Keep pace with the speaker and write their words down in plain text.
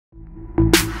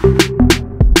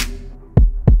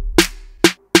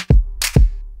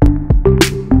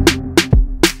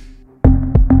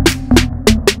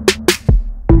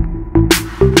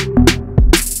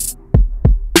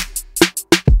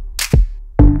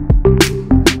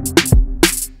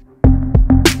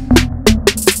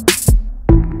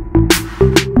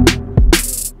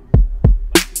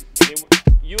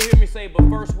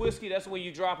that's when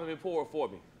you drop them and pour it for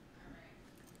me.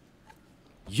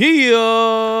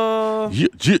 Yeah.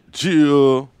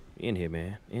 Yeah. In here,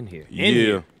 man. In here.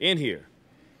 In here.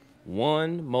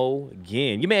 One more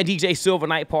again. Your man DJ Silver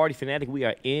Night Party Fanatic. We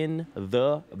are in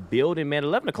the building, man.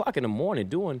 11 o'clock in the morning,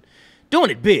 doing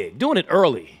it big, doing it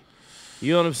early.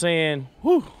 You know what I'm saying?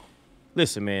 Whew.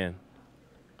 Listen, man.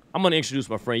 I'm gonna introduce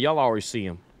my friend. Y'all already see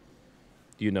him.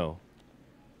 You know,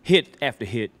 hit after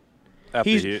hit.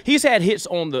 He's had hits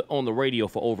on the radio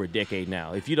for over a decade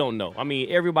now. If you don't know, I mean,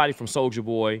 everybody from Soulja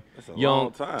Boy,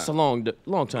 long time. It's a long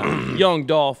time. Young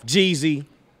Dolph, Jeezy,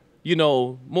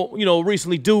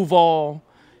 recently Duval,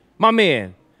 my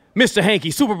man, Mr.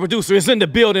 Hanky, super producer, is in the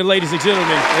building, ladies and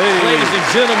gentlemen. Hey. Ladies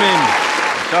and gentlemen.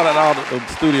 Shout out to all the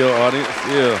studio audience.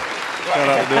 Yeah. Shout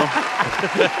out to them.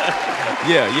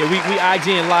 yeah, we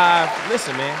IGN live.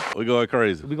 Listen, man. We're going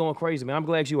crazy. We're going crazy, man. I'm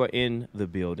glad you are in the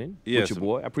building yes, with your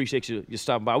boy. I appreciate you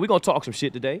stopping by. We're going to talk some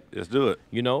shit today. Let's do it.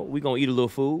 You know, we're going to eat a little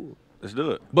food. Let's do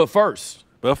it. But first,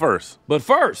 whiskey.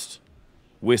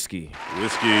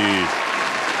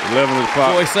 11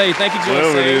 o'clock. Joy Say, thank you, Joy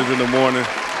Whatever Say. it is in the morning.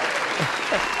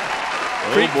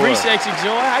 Appreciate you,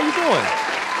 Joy. How you doing?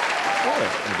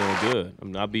 I'm doing good.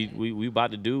 We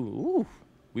about to do.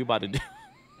 We about to do.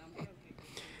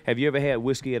 Have you ever had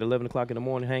whiskey at 11 o'clock in the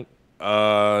morning, Hank?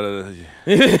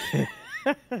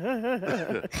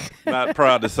 Not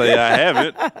proud to say I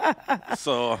haven't,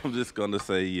 so I'm just gonna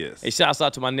say yes. Hey, shouts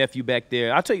out to my nephew back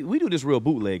there. I tell you, we do this real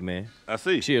bootleg, man. I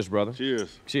see. Cheers, brother.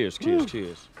 Cheers. Cheers.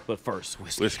 But first,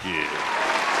 whiskey. Whiskey. That's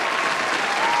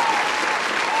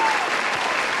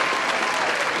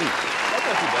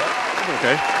not too bad. It's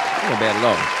okay. It's not bad at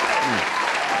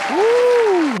all.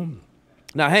 Woo!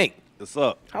 Now, Hank. What's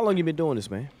up? How long you been doing this,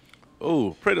 man?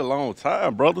 Oh, pretty long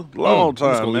time, brother. Long time,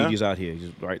 I'm just gonna man. leave these out here,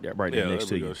 just right there next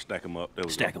to you. Stack them up.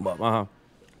 Stack them up.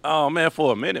 Oh man,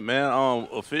 for a minute, man.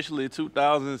 Officially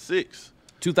 2006.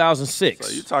 2006.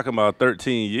 So you're talking about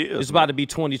 13 years. It's about to be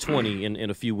 2020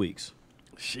 in a few weeks.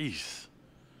 Jeez.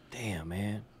 Damn,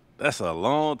 man. That's a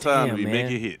long time to be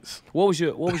making hits. What was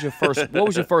your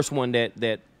first one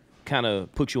that kind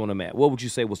of put you on the map? What would you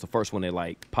say was the first one that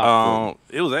like popped?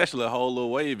 It was actually a whole little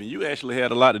wave, and you actually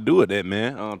had a lot to do with that,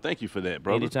 man. Thank you for that,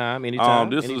 brother. Anytime.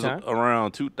 This was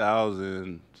around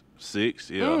 2006.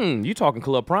 Yeah. You talking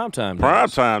club primetime days?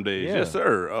 Primetime days, Yeah. yes,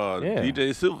 sir.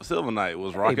 DJ Silver Night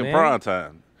was rocking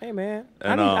primetime. Hey, man.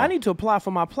 And, I need to apply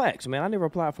for my plaques, man. I never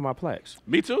applied for my plaques.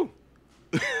 Me too.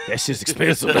 That shit's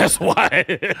expensive. That's why.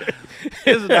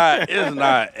 It's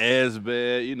not as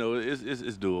bad. You know, it's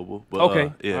doable. But,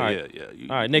 okay. Yeah.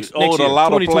 All right. Next year, a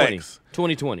lot 2020. of plaques.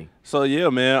 2020. So yeah,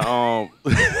 man. One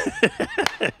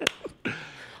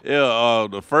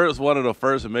of the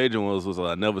first major ones was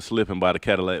 "Never Slipping" by the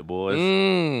Cadillac Boys.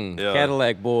 Yeah.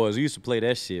 Cadillac Boys. We used to play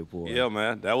that shit, boy. Yeah,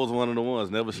 man. That was one of the ones.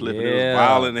 Never Slipping. Yeah. It was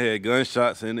violent. It had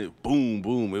gunshots in it. Boom,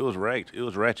 boom. It was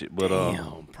ratchet. But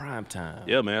damn, prime time.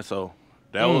 Yeah, man. So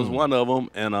that was one of them,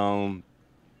 and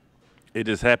it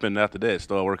just happened after that.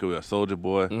 Started working with Soulja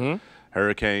Boy,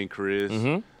 Hurricane Chris.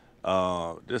 Just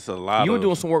a lot. You were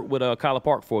doing some work with Kyler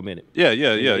Park for a minute. Yeah.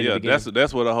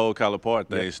 That's where the whole Kyler Park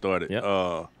thing started. Yep.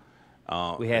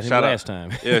 We had him last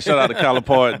time. Yeah, shout out to Kyler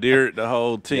Park, Derek, the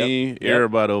whole team,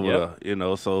 everybody over there. You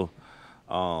know, so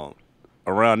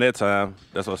around that time,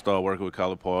 that's when I started working with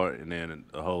Kyler Park, and then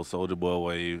the whole Soulja Boy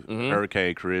wave,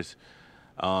 Hurricane Chris.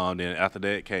 Then after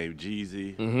that came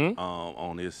Jeezy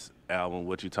on this album,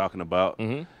 What You Talking About,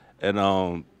 and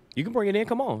you can bring it in.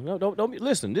 Come on, no, don't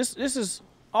listen. This is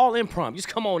all impromptu. Just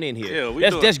come on in here. Yeah,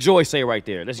 that's Joy Say right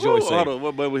there. That's Joy Say.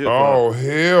 What button we here for?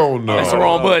 Hell no. That's the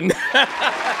wrong button.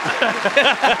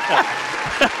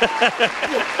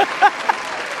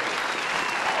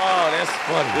 Oh, that's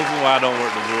funny. This is why I don't work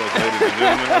the voice, ladies and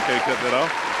gentlemen. Okay, cut that off.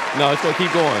 No, it's gonna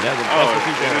keep going. That's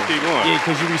gonna keep going. Yeah,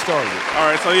 because you restarted it. All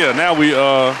right, so yeah, now we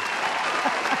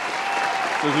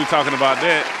since we're talking about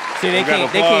that. See, they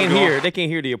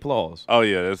can't hear the applause. Oh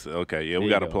yeah, that's okay. Yeah, we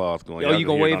got applause going. Oh, you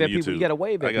gonna wave at people? You gotta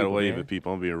wave at people. I gotta wave at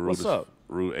people. I'm being rude. What's up?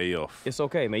 Rude AF. It's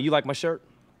okay, man. You like my shirt?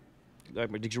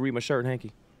 Did you read my shirt,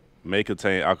 Hanky? May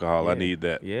contain alcohol. Yeah. I need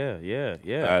that.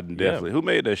 Yeah. I definitely. Who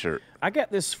made that shirt? I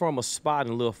got this from a spot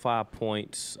in Little 5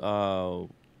 Points.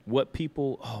 What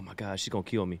people? Oh my gosh, she's gonna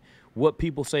kill me. What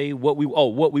people say? What we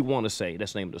want to say.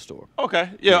 That's the name of the store. Okay.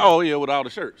 Yeah. Oh yeah, with all the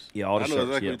shirts. Yeah, all the shirts. I know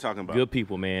exactly what you're talking about. Good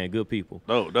people, man. Good people.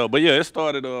 No. But yeah, it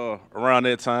started around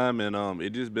that time, and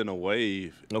it just been a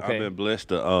wave. Okay. I've been blessed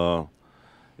to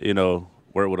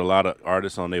work with a lot of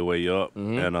artists on their way up,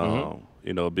 and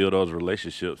build those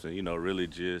relationships, and really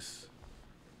just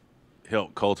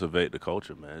help cultivate the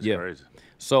culture, man. It's crazy.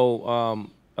 So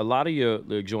a lot of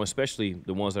your joints, especially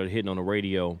the ones that are hitting on the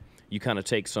radio, you kind of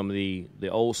take some of the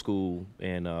old school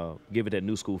and give it that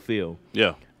new school feel.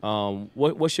 Yeah.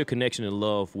 What's your connection and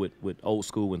love with old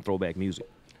school and throwback music?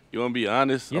 You want to be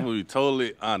honest? Yeah. I'm going to be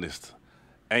totally honest.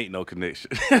 Ain't no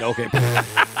connection. Okay.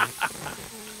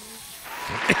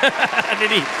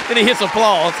 then he hits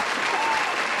applause.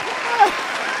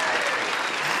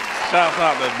 Shouts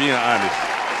out to being honest.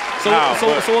 So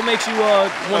what makes you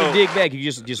want to dig back? You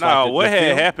just like what had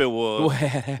feel? happened was. What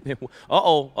had happened?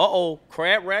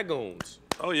 Crab Ragoons.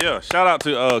 Oh yeah, shout out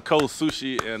to Co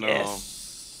Sushi and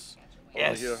Yes.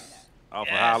 Yes. here off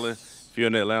of Highland. If you're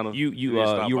in Atlanta,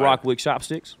 You rock with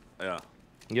chopsticks? Yeah.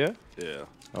 Yeah. Yeah.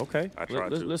 Okay. I try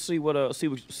to. Let's see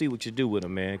what you do with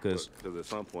them, man. Because at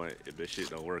some point, if that shit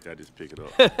don't work, I just pick it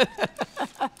up.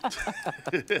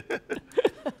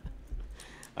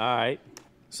 all right.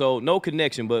 So no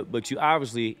connection, but you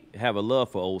obviously have a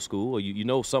love for old school, or you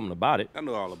know something about it. I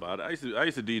know all about it. I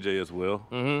used to DJ as well.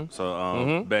 Mm-hmm.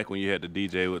 So back when you had to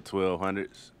DJ with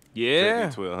 1200s. Yeah.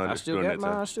 1200s. I still got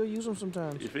mine. I still use them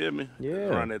sometimes. You feel me? Yeah.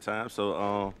 Around that time.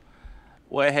 So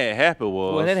what had happened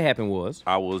was.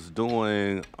 I was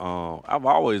doing. I've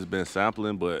always been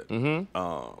sampling, but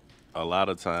a lot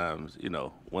of times,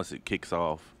 once it kicks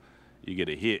off, you get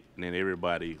a hit, and then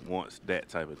everybody wants that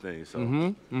type of thing.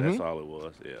 So that's all it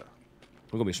was. Yeah.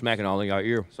 We're gonna be smacking all in your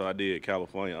ear. So I did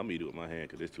California. I'm gonna do it with my hand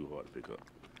because it's too hard to pick up.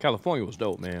 California was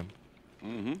dope, man.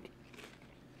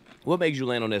 What made you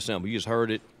land on that sample? You just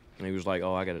heard it, and he was like,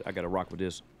 "Oh, I gotta rock with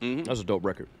this." That's a dope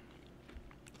record.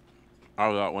 I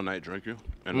was out one night drinking,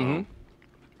 and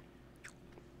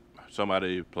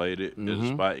somebody played it. There's a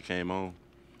spot it came on.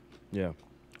 Yeah.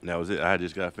 And that was it. I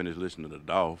just got finished listening to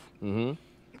Dolph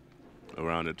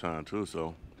around that time too,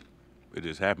 so it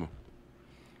just happened.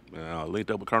 And I linked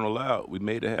up with Colonel Loud. We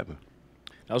made it happen.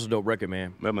 That was a dope record,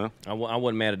 man. Yeah, man. I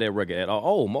wasn't mad at that record at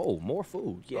all. Oh, more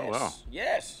food. Yes. Oh, wow.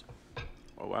 Yes.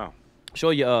 Oh wow. Show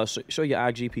your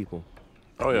IG people.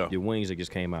 Oh yeah. Your wings that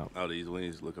just came out. Oh, these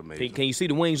wings look amazing. Can you see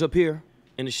the wings up here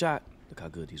in the shot? Look how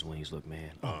good these wings look,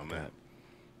 man. Oh man. God.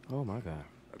 Oh my God.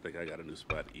 I think I got a new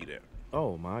spot to eat at.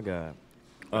 Oh my God.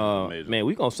 Amazing. Man,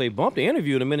 we gonna say bump the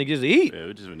interview in a minute just to eat. Yeah,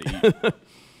 we just want to eat.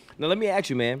 Now let me ask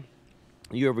you, man.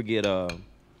 You ever get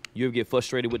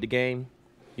frustrated with the game?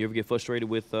 You ever get frustrated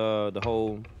with the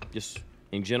whole, just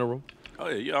in general? Oh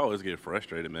yeah, you always get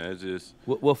frustrated, man. It's just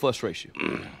what frustrates you?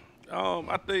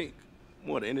 I think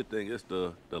more than anything, it's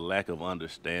the lack of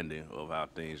understanding of how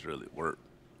things really work.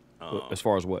 As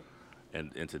far as what?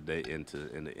 And today in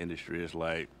the industry, it's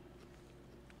like,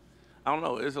 I don't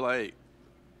know. It's like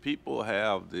people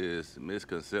have this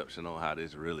misconception on how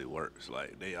this really works.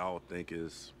 Like they all think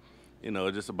it's,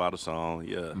 just about a song.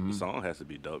 Yeah, the song has to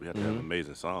be dope. You have to have an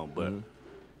amazing song, but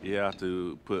you have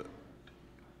to put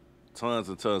tons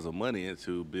and tons of money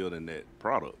into building that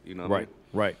product. You know what I mean?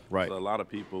 Right. So a lot of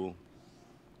people,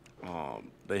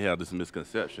 they have this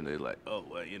misconception. They're like, oh,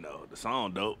 well, the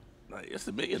song dope. Like, it's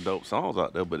a million dope songs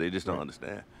out there, but they just don't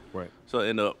understand. Right. So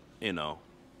end up,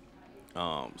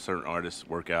 certain artists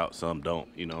work out, some don't.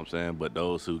 You know what I'm saying? But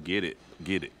those who get it.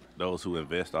 Those who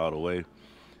invest all the way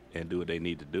and do what they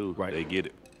need to do, they get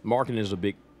it. Marketing is a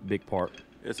big part.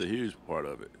 It's a huge part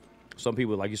of it. Some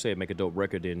people, like you said, make a dope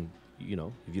record, and if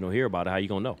you don't hear about it, how you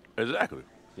gonna know? Exactly.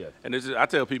 Yeah. And I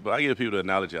give people the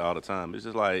analogy all the time. It's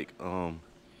just like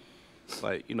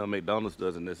McDonald's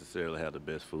doesn't necessarily have the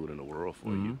best food in the world for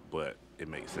you, but it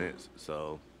makes sense.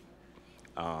 So,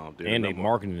 and their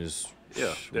marketing is they're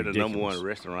ridiculous. the number one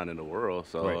restaurant in the world.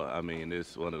 So Right. I mean,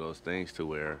 it's one of those things to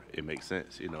where it makes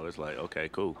sense. It's like, okay,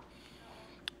 cool.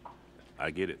 I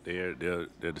get it.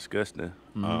 They're disgusting.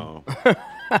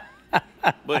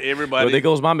 But everybody. Well, there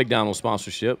goes my McDonald's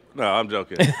sponsorship. No, I'm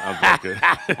joking. Shout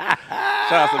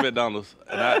out to McDonald's.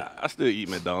 And I still eat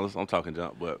McDonald's. I'm talking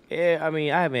junk, but Yeah, I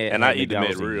mean, I haven't had And I eat the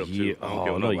McDonald's in McRib, too. years. I don't care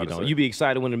Oh, what no, you nobody don't. say. You be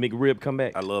excited when the McRib come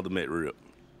back? I love the McRib.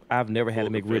 I've never had a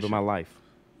Full McRib in my professional. life.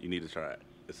 You need to try it.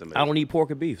 It's amazing. I don't eat pork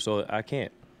or beef, so I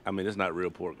can't. I mean, it's not real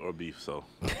pork or beef, so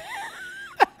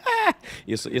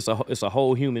It's a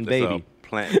whole human baby. it's a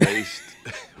plant-based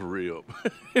rib.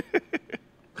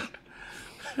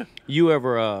 You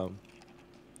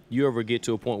ever get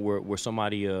to a point where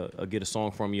somebody get a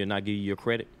song from you and not give you your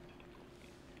credit?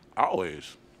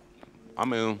 Always. I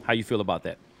mean, How you feel about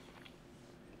that?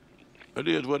 it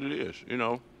is what it is.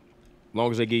 As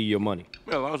long as they give you your money.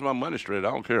 Yeah, as long as my money's straight,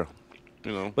 I don't care.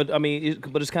 But I mean,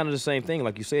 it's kind of the same thing.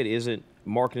 Like you said, isn't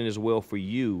marketing as well for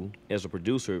you as a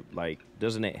producer? Like,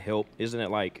 doesn't that help? Isn't it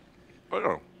like,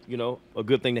 Oh, yeah. A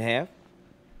good thing to have?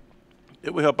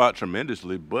 It would help out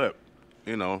tremendously, but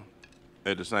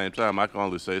at the same time, I can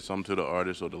only say something to the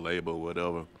artist or the label or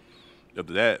whatever. If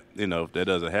that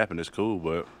doesn't happen, it's cool.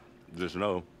 But just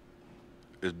know,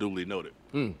 it's duly noted.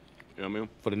 You know what I mean?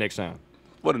 For the next time.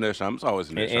 For the next time, it's always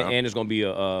the next time. And it's gonna be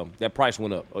that price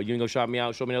went up. Oh, you ain't gonna shout me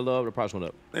out, show me that love. The price went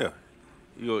up. Yeah,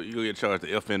 you gonna get charged the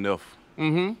FNF.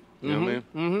 You know what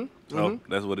I mean? So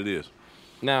that's what it is.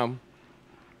 Now,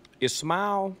 is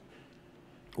Smile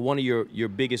one of your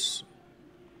biggest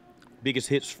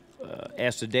hits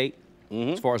as to date,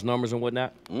 as far as numbers and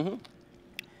whatnot?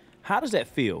 How does that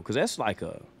feel? Because that's like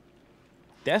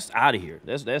that's out of here.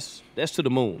 That's to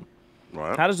the moon.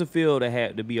 Right. How does it feel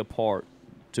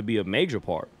to be a major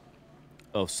part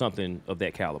of something of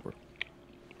that caliber?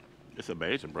 It's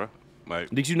amazing, bro. Like,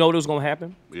 did you know it was gonna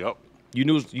happen? Yep. You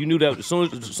knew that as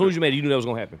soon as you made it, you knew that was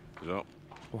gonna happen. Yep.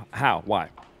 How? Why?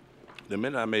 The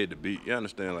minute I made the beat, you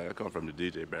understand, like, I come from the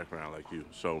DJ background like you.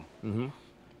 So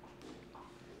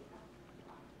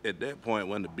at that point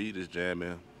when the beat is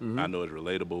jamming, I know it's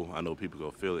relatable. I know people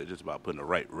gonna feel it. It's just about putting the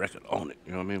right record on it.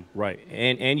 You know what I mean? Right.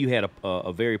 And you had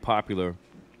a very popular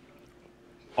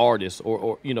artist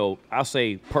or I'll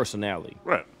say personality.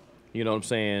 Right. You know what I'm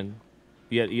saying?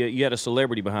 You had a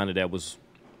celebrity behind it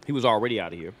he was already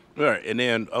out of here. Right. And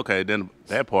then then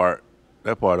that part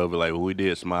of it, like when we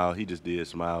did Smile, he just did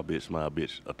Smile,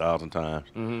 bitch, 1,000 times.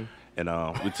 And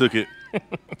we took it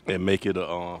and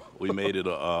we made it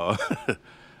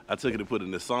I took it and put it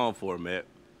in the song format,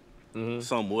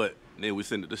 somewhat. And then we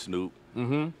sent it to Snoop.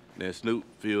 Then Snoop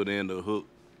filled in the hook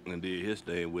and did his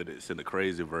thing with it, sent a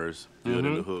crazy verse, filled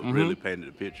in the hook, really painted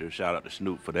the picture. Shout out to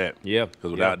Snoop for that. Yeah.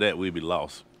 Because without that, we'd be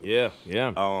lost. Yeah.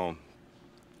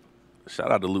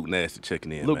 Shout out to Luke Nasty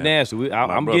checking in. Luke man. Nasty,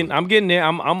 I'm getting there.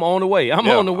 I'm on the way. I'm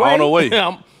on the way.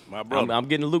 My brother. I'm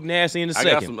getting to Luke Nasty in a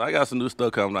second. I got some new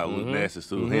stuff coming out with Luke Nasty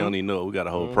too. He don't even know. We got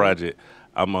a whole project.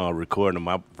 I'm recording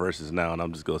my verses now, and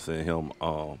I'm just gonna send him.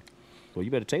 Well,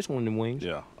 you better taste one of them wings.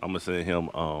 Yeah, I'm gonna send him.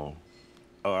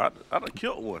 I done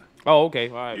killed one. Oh, okay.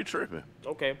 All right. You tripping?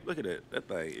 Okay. Look at that. That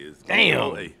thing is.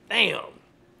 Damn.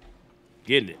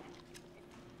 Getting it.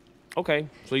 Okay.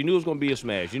 So you knew it was gonna be a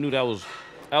smash. You knew that was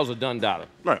a done dollar.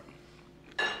 Right.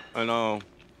 And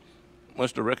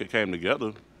once the record came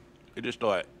together, it just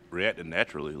started reacting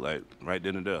naturally, like right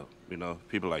then and there. You know,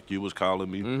 people like you was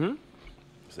calling me.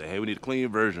 Say, hey, we need a clean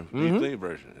version. We need a clean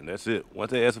version. And that's it.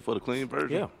 Once they asking for the clean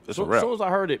version, it's a wrap. As soon as I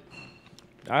heard it,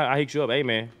 I hit you up. Hey,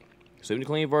 man, send me the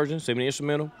clean version. Send me the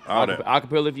instrumental. All that.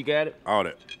 Acapella if you got it. All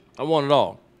that. I want it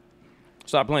all.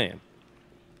 Stop playing.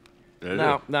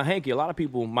 Yeah, Now, Hanky, a lot of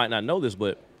people might not know this,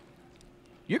 but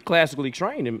you're classically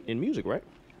trained in music, right?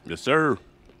 Yes, sir.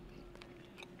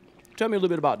 Tell me a little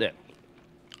bit about that.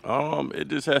 It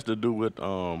just has to do with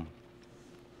I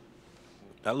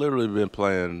literally been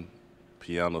playing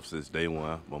piano since day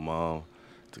one. My mom,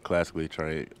 is a classically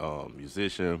trained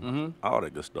musician, all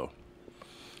that good stuff.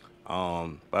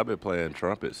 I've been playing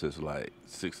trumpet since like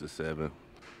 6 or 7.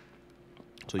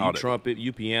 So you trumpet,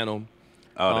 you piano.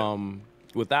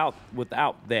 Without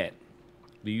that,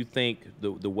 do you think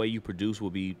the way you produce will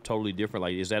be totally different?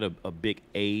 Like, is that a big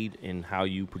aid in how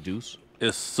you produce?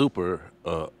 It's super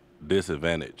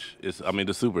disadvantage.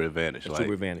 The super advantage.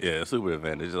 Super advantage. Yeah, super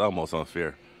advantage. It's almost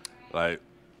unfair. Like,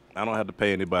 I don't have to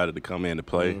pay anybody to come in and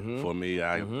play for me.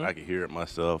 I can hear it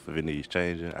myself if it needs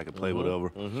changing. I can play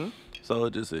whatever. So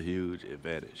it's just a huge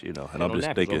advantage, you know. And I'm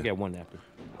just thinking. Get one napkin.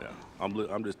 Yeah,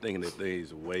 I'm just thinking of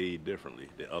things way differently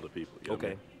than other people. You know what I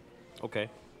mean? Okay.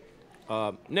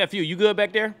 Nephew, you good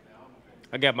back there?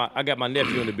 I got my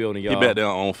nephew in the building, y'all. He back there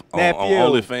on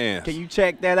OnlyFans. Can you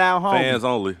check that out, homie? Fans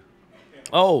only.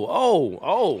 Oh,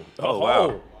 wow.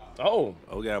 Oh,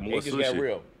 we got more it just sushi. got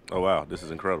real. Oh wow, this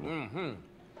is incredible.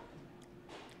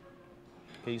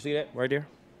 Can you see that right there?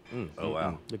 Oh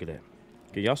wow. Look at that.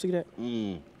 Can y'all see that?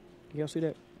 Can y'all see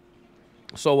that?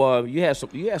 So you had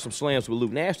some slams with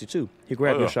Luke Nasty too. He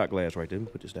grabbed your shot glass right there. Let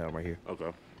me put this down right here.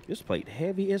 Okay. This plate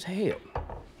heavy as hell.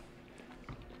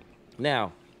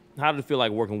 Now, how did it feel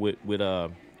like working with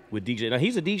DJ? Now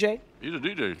he's a DJ. He's a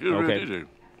DJ. He's a real DJ.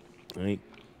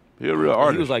 He's a real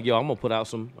artist. He was like, "Yo, I'm gonna put out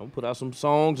some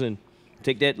songs and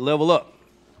take that level up."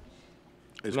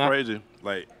 It's crazy.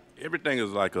 Like everything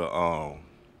is like a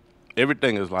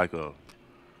it's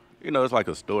like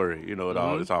a story. You know,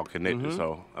 it's all connected.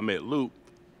 So I met Luke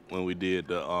when we did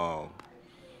the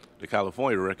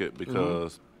California record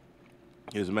because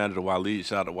his manager Waleed,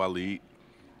 shout out to Waleed,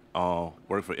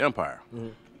 worked for Empire.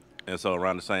 And so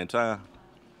around the same time,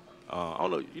 I don't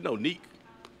know, you know Neek,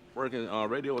 working on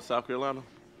radio in South Carolina?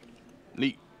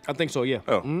 Neek. I think so, yeah.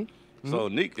 Oh. So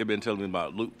Neek had been telling me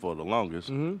about Luke for the longest.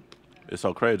 It's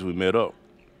so crazy we met up.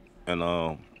 And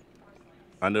I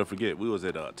never forget, we was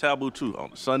at Taboo 2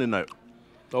 on Sunday night.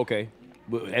 Okay.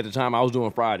 But at the time, I was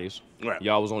doing Fridays. Right.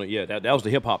 Y'all was on it. Yeah, that was the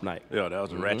hip hop night. Yeah, that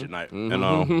was a ratchet night. And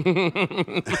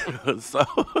so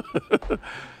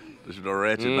there's no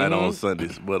ratchet night on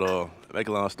Sundays. But make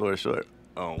a long story short,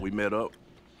 we met up,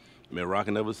 been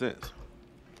rocking ever since.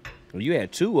 Well, you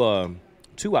had two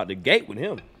out the gate with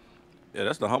him. Yeah,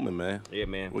 that's the homie, man. Yeah,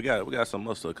 man. We got some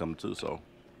other stuff coming too. So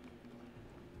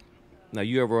now,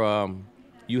 you ever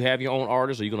you have your own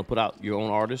artist, or you gonna put out your own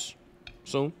artist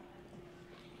soon?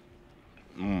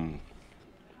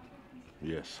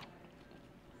 Yes,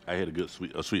 I hit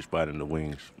a sweet spot in the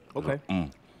wings. Okay.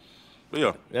 But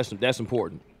yeah, That's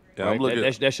important. Yeah, right? I'm looking.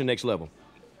 That's your next level.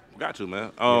 Got to,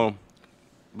 man.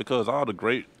 Because all the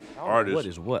great artists. What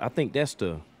is what? I think that's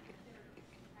the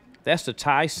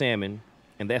Thai salmon,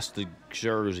 and that's the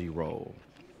Jersey roll.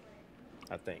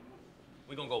 I think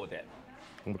we're gonna go with that.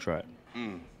 I'm gonna try it.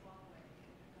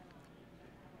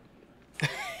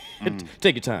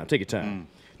 Take your time. Take your time.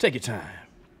 Take your time.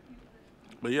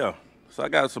 But yeah, so I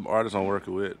got some artists I'm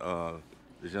working with.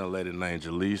 This young lady named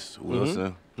Jaleese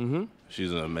Wilson.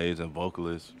 She's an amazing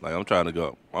vocalist. Like, I'm trying to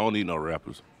go. I don't need no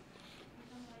rappers.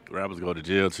 Rappers go to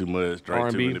jail too much, drink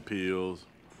R&B? too many pills.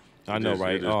 I know,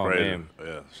 right? It's just Oh, crazy. man.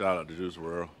 Yeah, shout out to Juice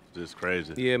WRLD. Just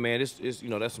crazy. Yeah, man. It's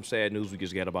that's some sad news we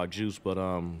just got about Juice, but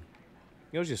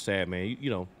it's just sad, man.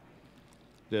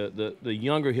 The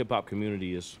younger hip hop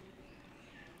community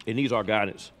it needs our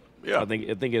guidance. Yeah. I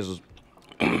think as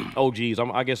OGs,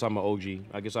 I guess I'm an OG.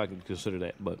 I guess I can consider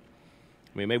that, but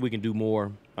I mean, maybe we can do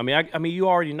more. I mean, you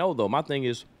already know though. My thing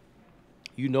is,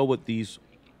 you know what these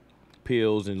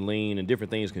pills and lean and different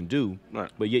things can do,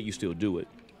 Right. but yet you still do it.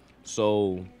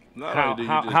 So Not how only do you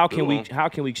how, just how do can we them- how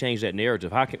can we change that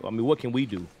narrative? What can we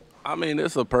do? I mean,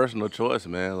 it's a personal choice,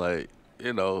 man. Like,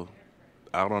 I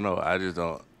don't know. I just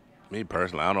don't. Me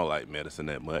personally, I don't like medicine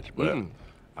that much, but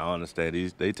I understand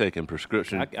they taking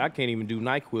prescription. I can't even do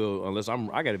NyQuil unless I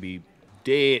got to be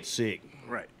dead sick.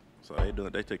 Right. So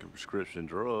they taking prescription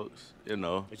drugs.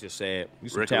 It's just sad. We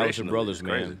some talented Recreationally, brothers, it's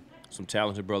man. crazy. Some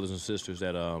talented brothers and sisters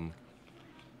that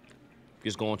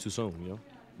just going too soon,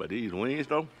 But these wings,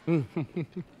 though.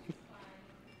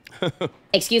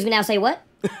 Excuse me now, say what?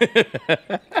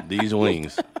 These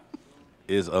wings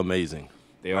is amazing.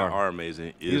 They Not are.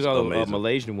 amazing. These Is are the amazing.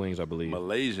 Malaysian wings, I believe.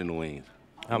 Malaysian wings.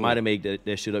 I might have made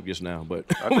that shit up just now, but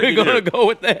think we're you gonna did. go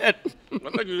with that. I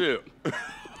think you did.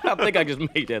 I think I just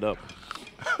made that up.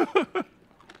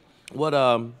 What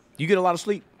you get a lot of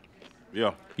sleep?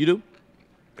 Yeah. You do?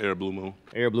 Air Blue Moon.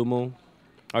 Air Blue Moon?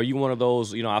 Are you one of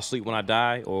those, I sleep when I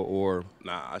die or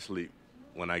Nah, I sleep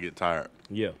when I get tired.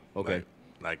 yeah, okay.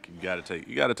 Like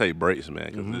you gotta take breaks,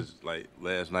 man. Because it's like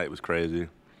last night was crazy.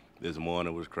 This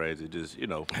morning was crazy. Just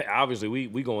Obviously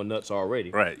we going nuts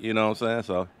already. right. You know what I'm saying?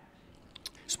 So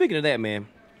Speaking of that, man,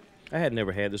 I had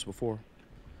never had this before.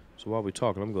 So while we're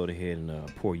talking, I'm going to go ahead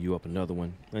and pour you up another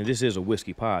one. And this is a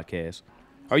whiskey podcast.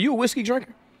 Are you a whiskey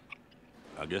drinker?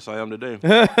 I guess I am today.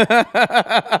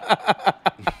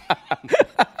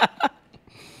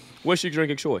 What's your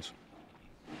drinking choice?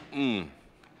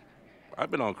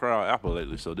 I've been on Crowd Apple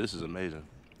lately, so this is amazing.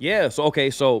 Yeah, so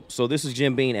this is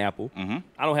Jim Beam Apple. I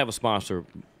don't have a sponsor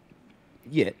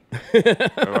yet. All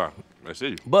right. I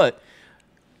see. But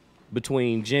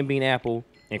between Jim Beam Apple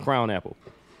and Crown Apple.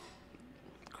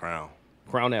 Crown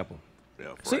Apple.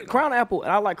 Yeah. See, right now. Crown Apple,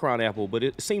 I like Crown Apple, but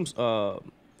it seems a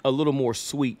little more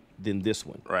sweet than this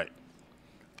one. Right.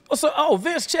 What's up? Oh,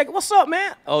 Vince, check it. What's up,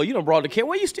 man? Oh, you done brought the camera.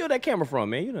 Where you steal that camera from,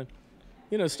 man?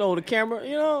 You done stole the camera,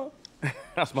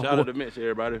 That's my Shout out boy. to Mitch,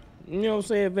 everybody. You know what I'm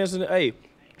saying, Vincent? Hey,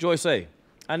 Joyce, I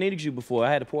needed you before.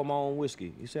 I had to pour my own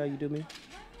whiskey. You see how you do me?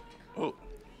 Oh,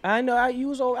 I know. I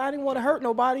didn't want to hurt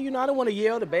nobody. I didn't want to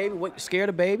yell the baby, scare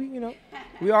the baby.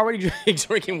 We already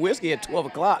drinking whiskey at 12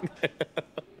 o'clock.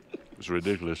 it's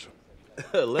ridiculous.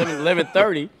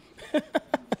 11:30.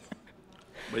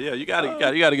 But yeah, you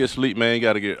gotta get sleep, man. You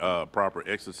gotta get proper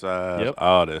exercise, Yep.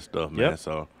 all that stuff, man. Yep.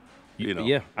 So,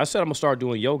 Yeah, I said I'm gonna start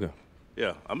doing yoga.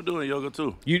 yeah, I'm doing yoga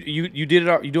too You did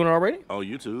it? You doing it already? on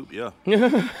YouTube. Yeah,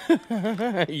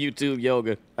 YouTube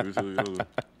yoga. YouTube yoga.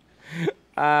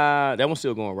 That one's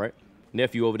still going, right?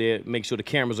 Nephew over there, make sure the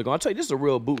cameras are going. I'll tell you, this is a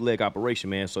real bootleg operation,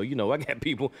 man. So, I got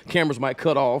people, cameras might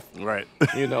cut off, Right.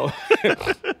 That's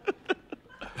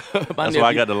That's why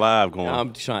I got the live going.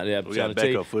 I'm trying to got tell you.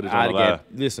 backup footage on the live.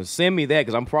 Listen, send me that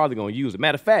because I'm probably going to use it.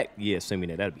 Matter of fact, yeah, send me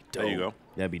that. That'd be dope. There you go.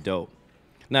 That'd be dope.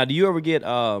 Now, do you ever get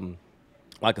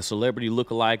like a celebrity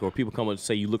look-alike or people come and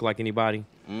say you look like anybody?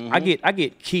 I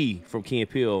get Key from Key and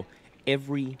Peele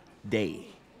every day.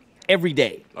 Every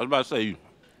day. I was about to say,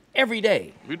 Every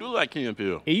day. you do like Key and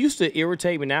Peele. It used to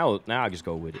irritate me. Now I just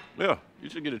go with it. Yeah, you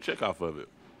should get a check off of it.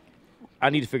 I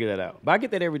need to figure that out. But I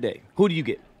get that every day. Who do you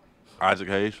get? Isaac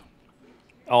Hayes.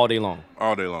 All day long.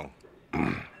 All day long.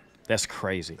 That's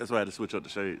crazy. That's why I had to switch up the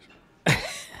shades.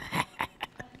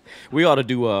 We ought to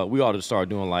do. We ought to start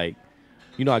doing like,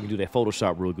 you know, I can do that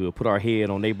Photoshop real good. Put our head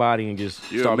on their body and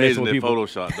just You're start messing amazing with at people.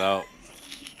 Photoshop, dog.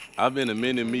 I've been in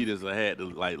many meetings. I had to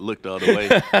like look the other way.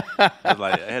 I was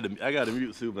like, I got to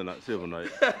mute Silver Night.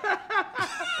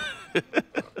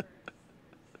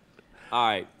 All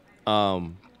right.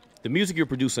 The music you're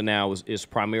producing now is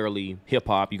primarily hip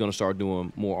hop. You're gonna start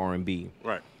doing more R&B.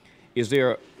 Right. Is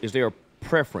there a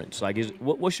preference? Like,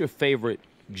 what's your favorite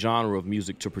genre of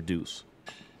music to produce?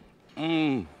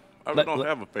 I don't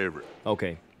have a favorite.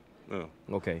 Okay. Yeah.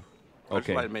 Okay. I just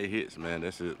like to make hits, man.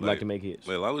 That's it. Like to make hits.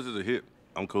 As long as it's a hit,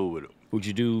 I'm cool with it. Would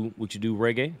you do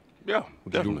reggae? Yeah,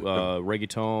 Would definitely. you do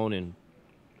reggaeton and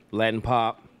Latin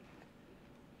pop,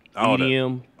 All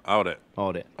EDM, All that.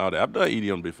 all that? I've done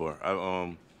EDM before.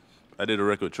 I did a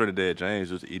record with Trinidad James.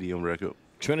 It was an EDM record.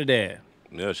 Trinidad.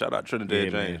 Yeah, shout out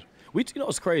Trinidad James. Man. You know,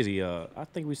 it's crazy. I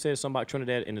think we said something about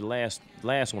Trinidad in the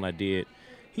last one I did.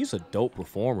 He's a dope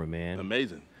performer, man.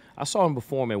 Amazing. I saw him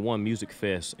perform at one music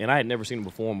fest, and I had never seen him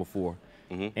perform before.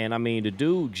 And I mean, the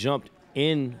dude jumped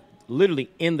literally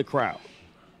in the crowd,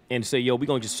 and said, "Yo, we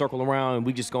gonna just circle around, and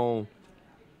we just gonna."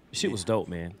 Shit was dope,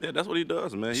 man. Yeah, that's what he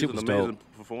does, man. He's Shit an was amazing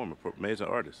dope. performer, amazing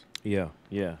artist. Yeah.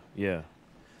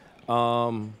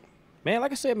 Man,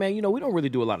 like I said, man, you know, we don't really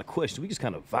do a lot of questions. We just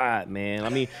kind of vibe, man. I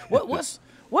mean, what's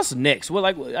next? Well,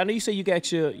 like I know you say you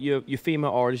got your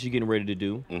female artist you're getting ready to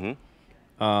do.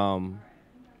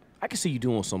 I can see you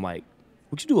doing some like,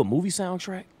 would you do a movie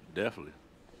soundtrack? Definitely.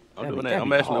 That'd I'm doing be- that. that'd I'm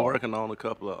be actually hard. working on a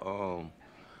couple of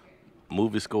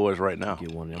movie scores right now.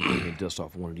 Get one of them, getting dust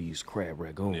off one of these crab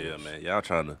ragoons. Yeah, man. Y'all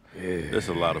trying to. There's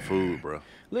a lot of food, bro.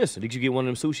 Listen, did you get one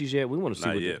of them sushis yet? We want to see.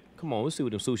 Not what yet. Come on, let's see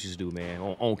what them sushis do, man,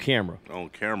 on camera. On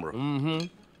camera.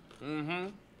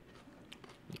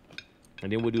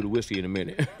 And then we'll do the whiskey in a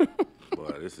minute.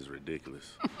 Boy, this is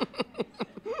ridiculous.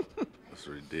 It's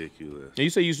ridiculous. And you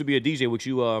say you used to be a DJ.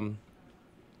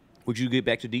 Would you get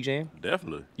back to DJing?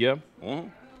 Definitely. Yeah.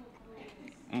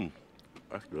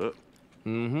 That's good.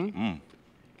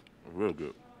 Real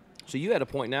good. So you at a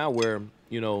point now where,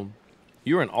 you know,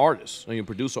 you're an artist, and you're a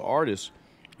producer artist.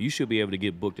 You should be able to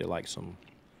get booked at like some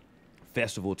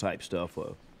festival type stuff,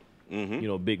 or you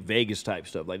know, big Vegas type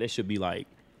stuff. Like that should be like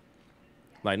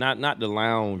not the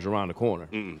lounge around the corner.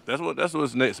 That's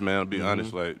what's next, man. To be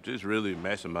honest, like just really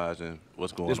maximizing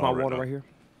what's going This on. my water now. right here.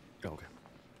 Okay.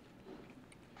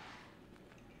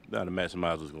 Now to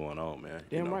maximize what's going on, man.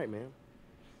 Damn right, man.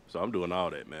 So I'm doing all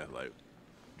that, man. Like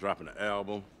dropping an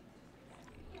album,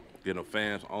 getting a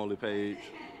fans only page.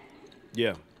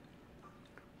 Yeah.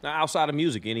 Now, outside of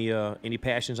music, any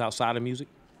passions outside of music?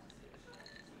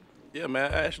 Yeah,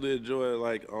 man. I actually enjoy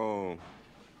like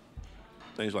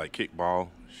things like kickball,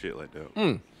 shit like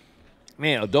that.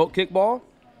 Man, adult kickball.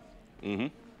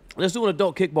 Let's do an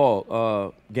adult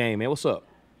kickball game, man. What's up?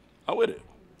 I'm with it.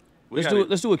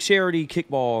 Let's do a charity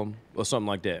kickball or something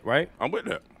like that, right? I'm with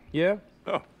that. Yeah.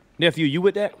 Oh, Nephew, you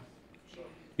with that?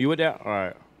 You with that? All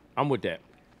right. I'm with that.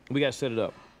 We got to set it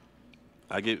up.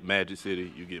 I get Magic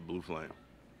City, you get Blue Flame.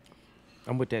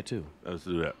 I'm with that, too. Let's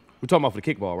do that. We're talking about for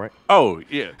the kickball, right? Oh,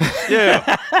 yeah.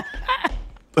 Yeah.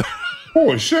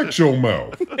 Boy, shut your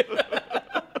mouth.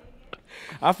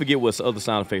 I forget what's the other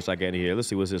sound effects I got in here. Let's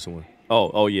see, what's this one?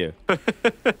 Oh, yeah.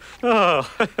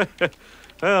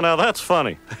 Oh, now that's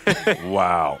funny.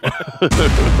 Wow.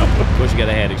 First, you got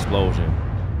to add explosion.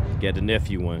 Got the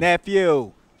nephew one.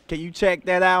 Nephew, can you check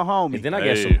that out, homie? And then I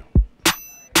got Hey. some,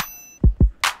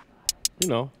 you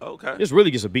know, Okay. this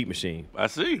really just a beat machine. I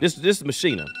see. This is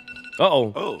Machina.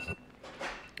 Uh-oh. Oh.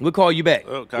 We'll call you back.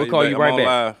 Oh, We'll call you I'm right on back.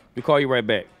 live. We'll call you right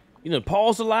back. You know,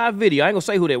 pause the live video. I ain't gonna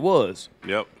say who that was.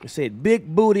 Yep. It said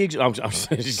big booty. I'm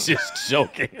just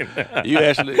joking. You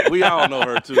actually, we all know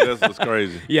her too. That's what's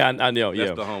crazy. Yeah, I know. That's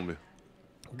Yeah, the homie.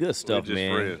 good stuff, just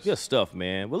man. friends. Good stuff,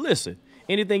 man. Well, listen.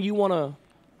 Anything you wanna?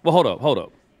 Well, hold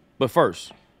up. But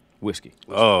first, whiskey.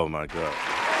 Oh my God.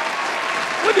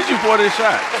 When did you pour this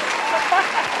shot?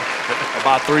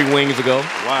 About 3 wings ago.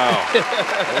 Wow. Okay.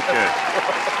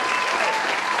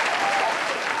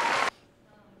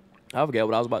 I forgot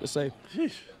what I was about to say.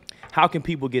 Sheesh. How can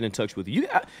people get in touch with you?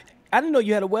 I didn't know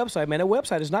you had a website, man. That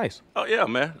website is nice. Oh yeah,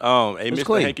 man. It's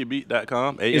clean.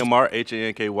 MrHankyBeat.com.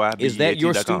 AMRHANKY. Is that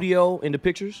your studio in the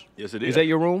pictures? Yes, it is. Is that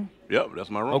your room? Yep, that's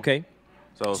my room. Okay.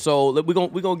 So, So we're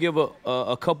gonna give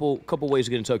a couple ways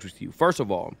to get in touch with you. First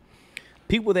of all,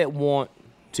 people that want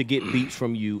to get beats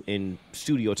from you in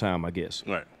studio time, I guess.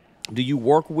 right. Do you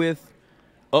work with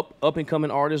up and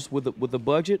coming artists with a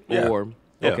budget Yeah. or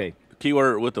Yeah. okay?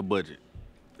 Keyword with the budget.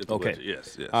 Okay.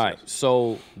 Yes. All right. Yes.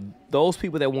 So those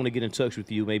people that want to get in touch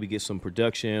with you, maybe get some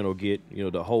production or get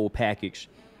the whole package,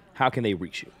 how can they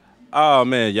reach you? Oh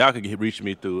man, y'all can reach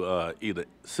me through either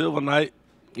Silver Knight,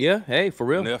 Yeah. Hey, for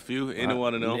real. Nephew, any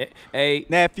one of them. Hey.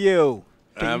 Nephew,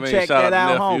 can you check that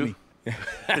out, homie?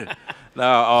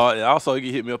 Now, also you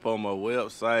can hit me up on my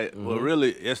website. Well,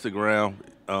 really Instagram.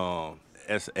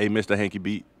 That's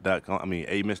amrhankybeat.com. I mean,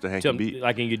 amrhankybeat.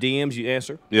 Like in your DMs, you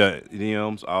answer. Yeah,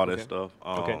 DMs, all that Okay. stuff.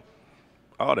 Okay.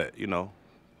 All that,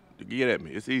 get at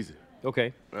me. It's easy.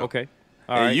 Okay. Yeah. Okay.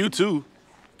 All And right. you too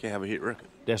can have a hit record.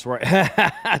 That's right.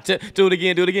 Do it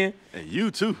again. Do it again. And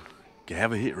you too can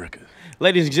have a hit record.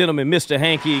 Ladies and gentlemen, Mr.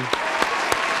 Hanky. My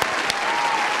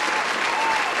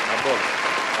brother.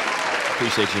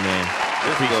 Appreciate you, man.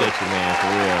 Appreciate you, man, for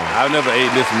real. I've never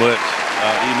ate this much.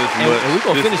 And we're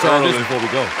going to finish all this before we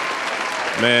go.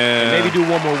 Man. And maybe do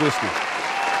one more whiskey.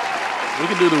 We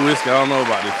can do the whiskey. I don't know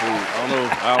about this food.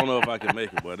 I don't know if I can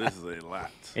make it, but this is a lot.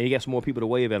 And you got some more people to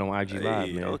wave at on IG Live,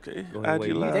 man. Okay. Go ahead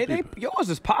and IG wave. Live. Yours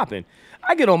is popping.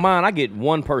 I get on mine, I get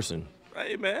one person.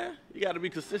 Hey, man. You got to be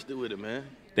consistent with it, man.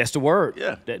 That's the word.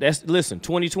 Yeah. Listen,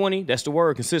 2020, that's the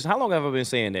word. Consistent. How long have I been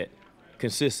saying that?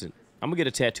 Consistent. I'm going to get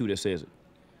a tattoo that says it.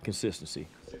 Consistency.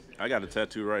 I got a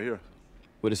tattoo right here.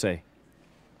 What'd it say?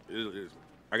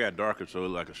 I got darker, so it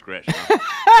look like a scratch.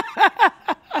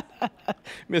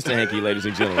 Mr. Hanky, ladies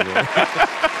and gentlemen. Look.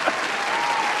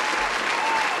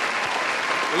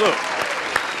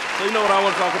 So you know what I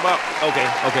want to talk about? Okay.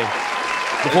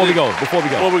 Before we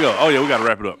go. Oh, yeah, we got to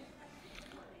wrap it up.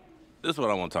 This is what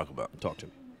I want to talk about. Talk to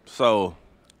me. So,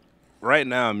 right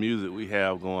now in music we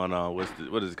have going on,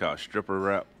 what is it called? Stripper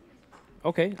rap?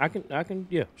 Okay, I can,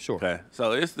 yeah, sure. Okay.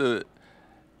 So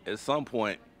at some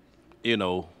point,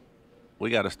 we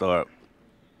got to start,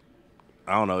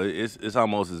 I don't know, it's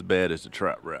almost as bad as the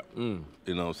trap rap. You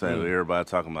know what I'm saying? Everybody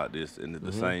talking about this and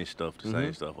the same stuff,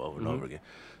 over and over again.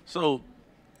 So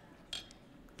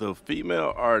the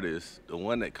female artist, the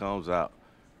one that comes out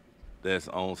that's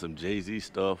on some Jay-Z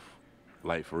stuff,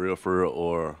 like For Real,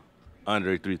 or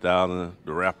Andre 3000,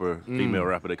 the rapper, female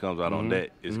rapper that comes out on that,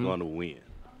 is going to win.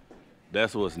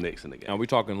 That's what's next in the game. And we're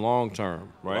talking long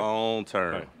term, right? Long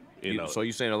term. Right. You know. So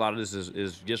you're saying a lot of this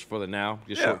is just for the now,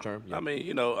 just short term? Yeah. I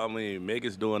mean,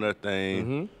 Megan's doing her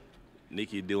thing,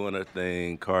 Nicki doing her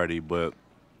thing, Cardi, but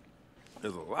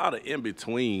there's a lot of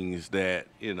in-betweens that,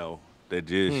 that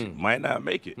just might not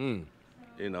make it. No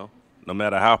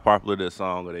matter how popular that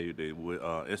song or they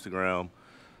Instagram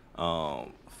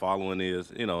following is,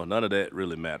 none of that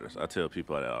really matters. I tell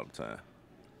people that all the time.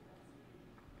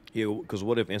 Yeah, because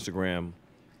what if Instagram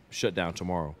shut down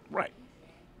tomorrow? Right.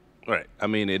 I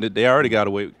mean, they already did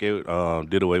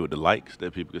away with the likes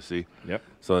that people could see. Yep.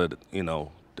 So, the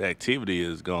activity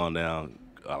has gone down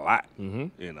a lot.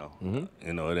 It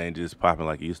ain't just popping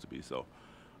like it used to be. So,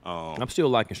 I'm still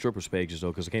liking strippers' pages,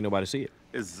 though, because can't nobody see it.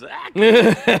 Exactly.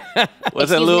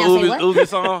 What's that little Uzi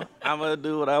song? I'm going to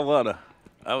do what I want to.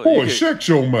 Boy, shut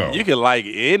your mouth. You can like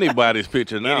anybody's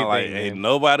picture now. Anything, ain't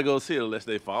nobody go see it unless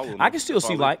they follow them. I can still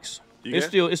see likes. It's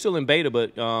still in beta,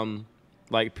 but the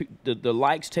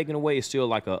likes taken away is still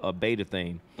like a beta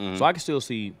thing. So I can still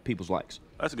see people's likes.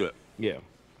 That's good. Yeah,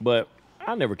 but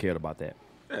I never cared about that.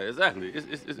 Yeah, exactly.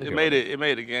 It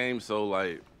made the game so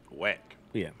whack.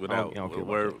 Yeah, without I don't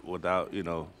care about without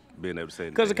being able to say.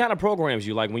 Because it kind of programs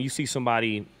you. Like when you see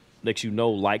somebody that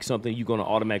like something, you're gonna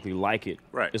automatically like it.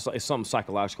 Right. It's something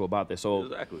psychological about that. So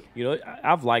Exactly.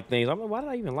 I've liked things. I'm like, why did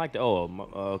I even like that? Oh,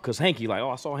 because Hanky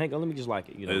I saw Hanky. Let me just like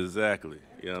it. Exactly.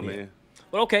 You know what I mean?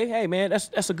 But okay, hey man,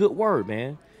 that's a good word,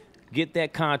 man. Get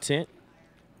that content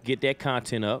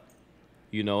up.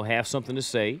 Have something to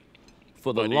say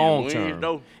for the long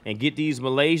term, and get these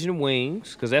Malaysian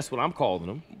wings, because that's what I'm calling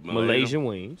them, Malaysian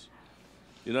wings.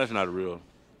 That's not a real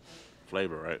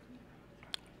flavor, right?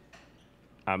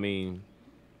 I mean,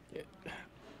 it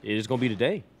is gonna be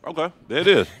today. Okay, there it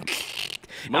is.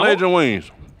 Malaysian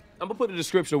wings. I'm gonna put a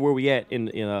description of where we at in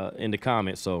the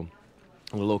comments, so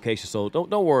on the location. So don't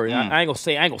worry. I ain't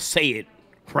gonna say it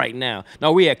right now.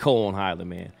 No, we at Co on Highland,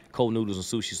 man. Co Noodles and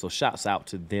Sushi. So shouts out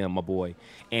to them, my boy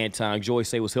Anton. Joy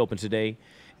say was helping today,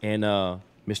 and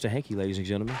Mr. Hanky, ladies and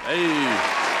gentlemen.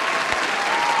 Hey.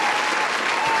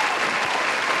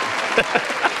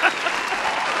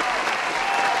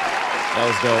 That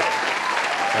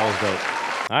was dope.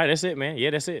 All right, that's it, man. Yeah,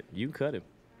 that's it. You cut him.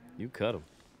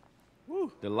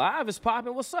 Woo. The live is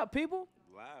popping. What's up, people?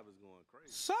 Live is going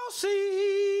crazy. Saucy.